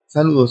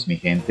Saludos mi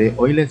gente,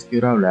 hoy les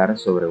quiero hablar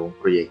sobre un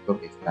proyecto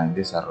que está en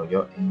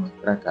desarrollo en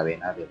nuestra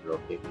cadena de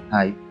bloques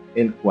Hype,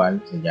 el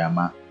cual se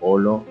llama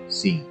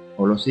Holozing.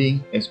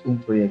 Holozing es un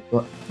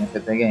proyecto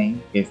NFT Game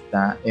que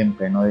está en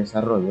pleno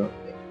desarrollo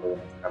dentro de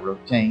nuestra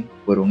blockchain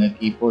por un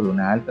equipo de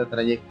una alta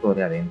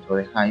trayectoria dentro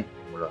de Hype,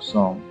 como lo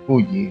son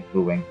Fuji,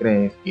 Ruben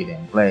Cres,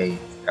 Eden Play,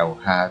 Straw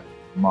Hat,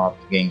 Mob,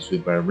 Game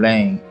Super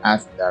Blaine,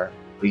 Astar,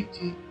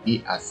 Richie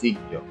y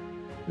Asigyo,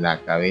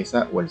 la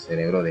cabeza o el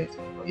cerebro de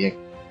este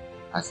proyecto.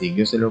 A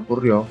Silvio se le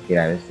ocurrió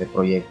crear este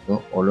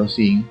proyecto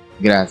Holozing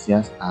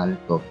gracias al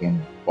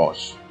token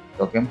POX.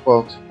 Token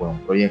POX fue un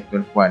proyecto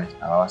el cual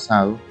estaba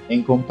basado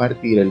en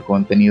compartir el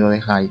contenido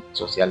de Hype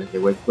sociales de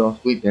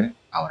Web2 Twitter,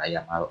 ahora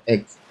llamado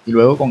X. Y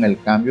luego con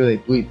el cambio de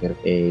Twitter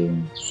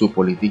en su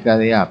política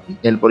de API,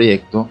 el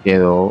proyecto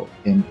quedó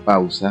en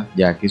pausa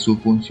ya que su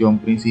función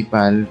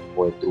principal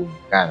fue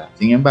truncada.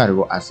 Sin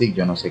embargo,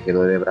 Asigyo no se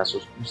quedó de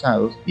brazos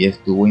cruzados y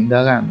estuvo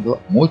indagando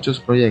muchos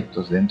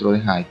proyectos dentro de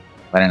Hype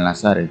para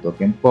enlazar el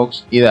token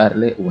POX y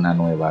darle una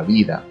nueva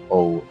vida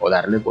o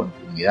darle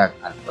continuidad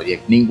al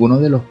proyecto. Ninguno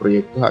de los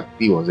proyectos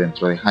activos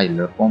dentro de Hype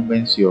lo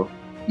convenció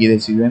y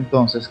decidió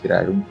entonces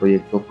crear un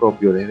proyecto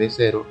propio desde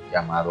cero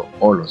llamado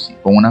Holozing,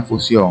 con una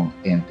fusión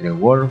entre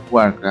World of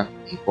Warcraft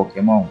y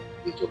Pokémon,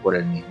 dicho por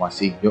el mismo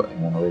Asigyo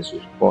en uno de sus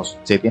posts.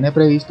 Se tiene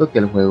previsto que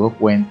el juego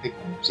cuente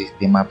con un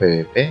sistema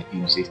PvP y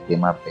un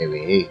sistema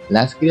PvE.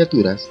 Las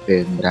criaturas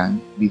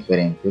tendrán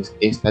diferentes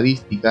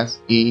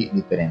estadísticas y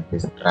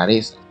diferentes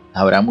rarezas.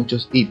 Habrá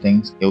muchos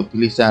ítems que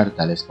utilizar,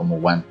 tales como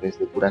guantes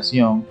de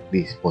curación,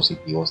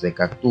 dispositivos de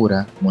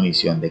captura,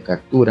 munición de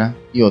captura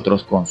y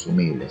otros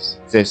consumibles.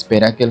 Se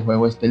espera que el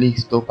juego esté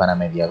listo para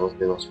mediados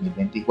de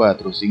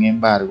 2024, sin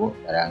embargo,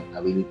 estarán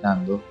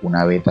habilitando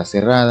una beta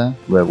cerrada,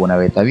 luego una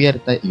beta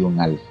abierta y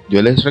un alfa.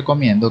 Yo les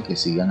recomiendo que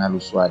sigan al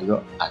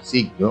usuario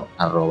Asigyo,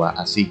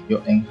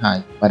 @Asigyo en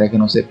Hype, para que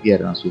no se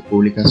pierdan sus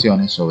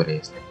publicaciones sobre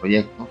este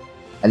proyecto,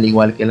 al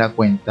igual que la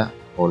cuenta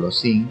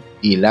Holozing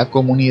y la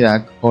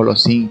comunidad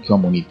Holozing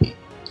Community.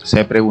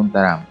 Se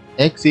preguntarán,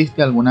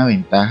 ¿existe alguna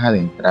ventaja de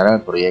entrar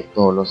al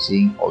proyecto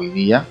Holozing hoy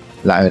día?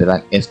 La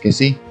verdad es que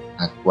sí.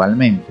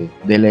 Actualmente,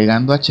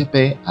 delegando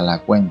HP a la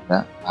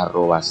cuenta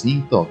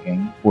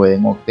 @SynToken,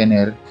 pueden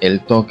obtener el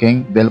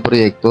token del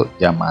proyecto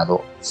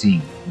llamado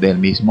Syn. Del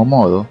mismo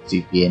modo,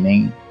 si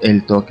tienen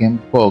el token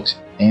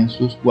POX en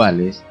sus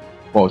wallets,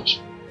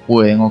 POCH,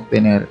 pueden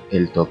obtener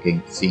el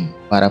token Syn.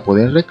 Para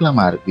poder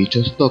reclamar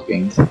dichos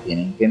tokens,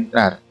 tienen que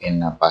entrar en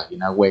la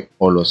página web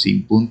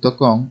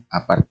holozing.com,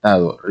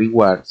 apartado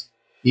Rewards,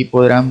 y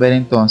podrán ver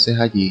entonces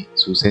allí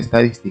sus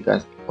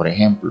estadísticas. Por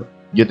ejemplo,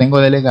 yo tengo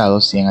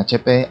delegado 100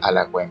 HP a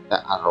la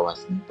cuenta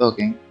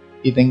 @SynToken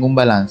y tengo un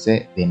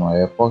balance de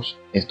 9 POCH.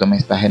 Esto me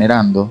está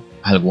generando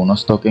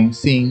algunos tokens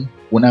Syn.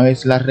 Una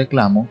vez las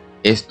reclamo,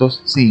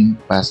 estos Syn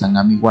pasan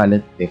a mi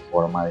wallet de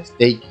forma de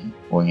staking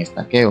o en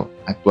estaqueo.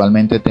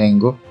 Actualmente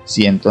tengo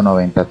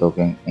 190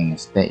 tokens en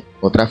stake.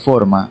 Otra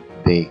forma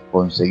de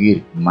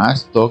conseguir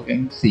más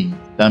tokens Syn,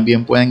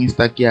 también pueden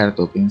estaquear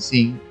tokens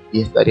Syn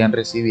y estarían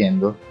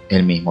recibiendo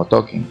el mismo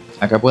token.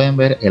 Acá pueden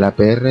ver el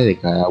APR de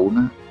cada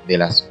una de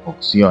las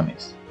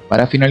opciones.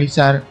 Para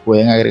finalizar,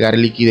 pueden agregar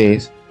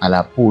liquidez a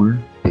la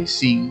pool de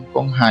Syn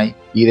con Hype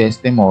y de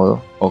este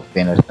modo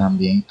obtener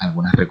también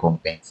algunas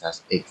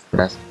recompensas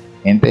extras,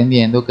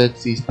 entendiendo que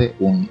existe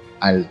un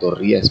alto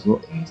riesgo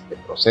en este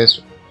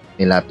proceso.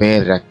 El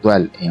APR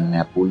actual en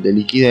la pool de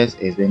liquidez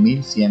es de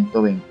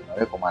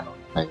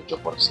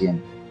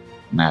 1129,98%.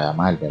 Nada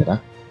mal,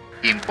 ¿verdad?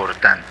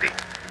 Importante,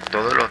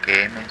 todo lo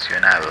que he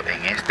mencionado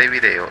en este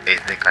video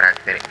es de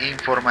carácter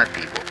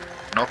informativo.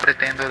 No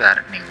pretendo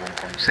dar ningún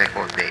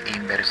consejo de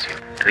inversión.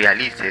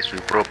 Realice su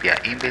propia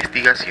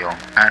investigación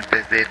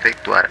antes de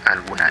efectuar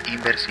alguna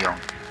inversión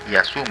y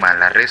asuma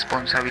la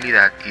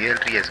responsabilidad y el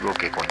riesgo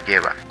que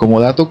conlleva.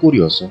 Como dato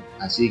curioso,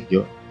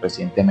 Asigyo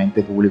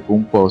recientemente publicó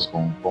un post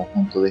con un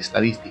conjunto de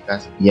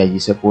estadísticas y allí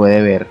se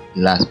puede ver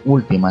las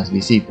últimas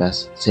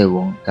visitas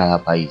según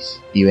cada país.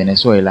 Y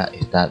Venezuela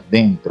está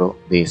dentro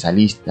de esa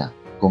lista,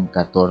 con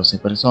 14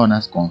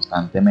 personas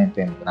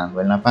constantemente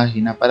entrando en la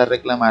página para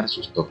reclamar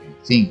sus tokens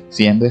Syn,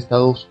 siendo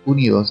Estados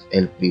Unidos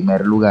el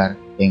primer lugar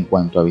en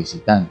cuanto a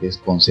visitantes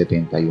con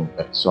 71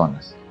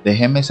 personas.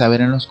 Déjenme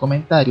saber en los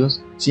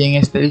comentarios si en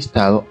este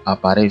listado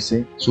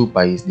aparece su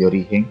país de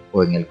origen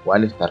o en el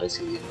cual está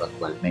residiendo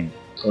actualmente.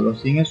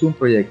 Holozing es un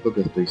proyecto que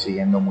estoy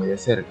siguiendo muy de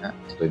cerca,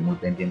 estoy muy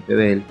pendiente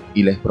de él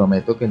y les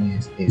prometo que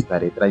les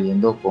estaré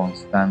trayendo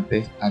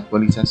constantes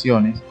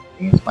actualizaciones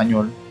en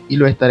español y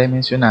lo estaré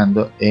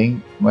mencionando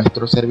en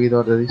nuestro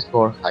servidor de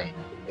Discord,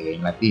 Game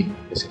Latino,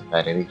 que les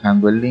estaré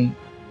dejando el link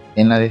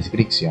en la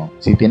descripción.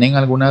 Si tienen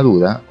alguna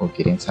duda o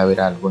quieren saber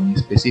algo en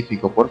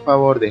específico, por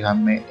favor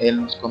déjenme en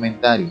los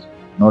comentarios.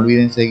 No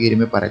olviden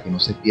seguirme para que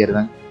no se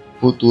pierdan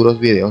futuros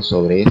videos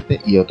sobre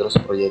este y otros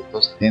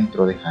proyectos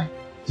dentro de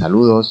Hype.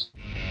 Saludos.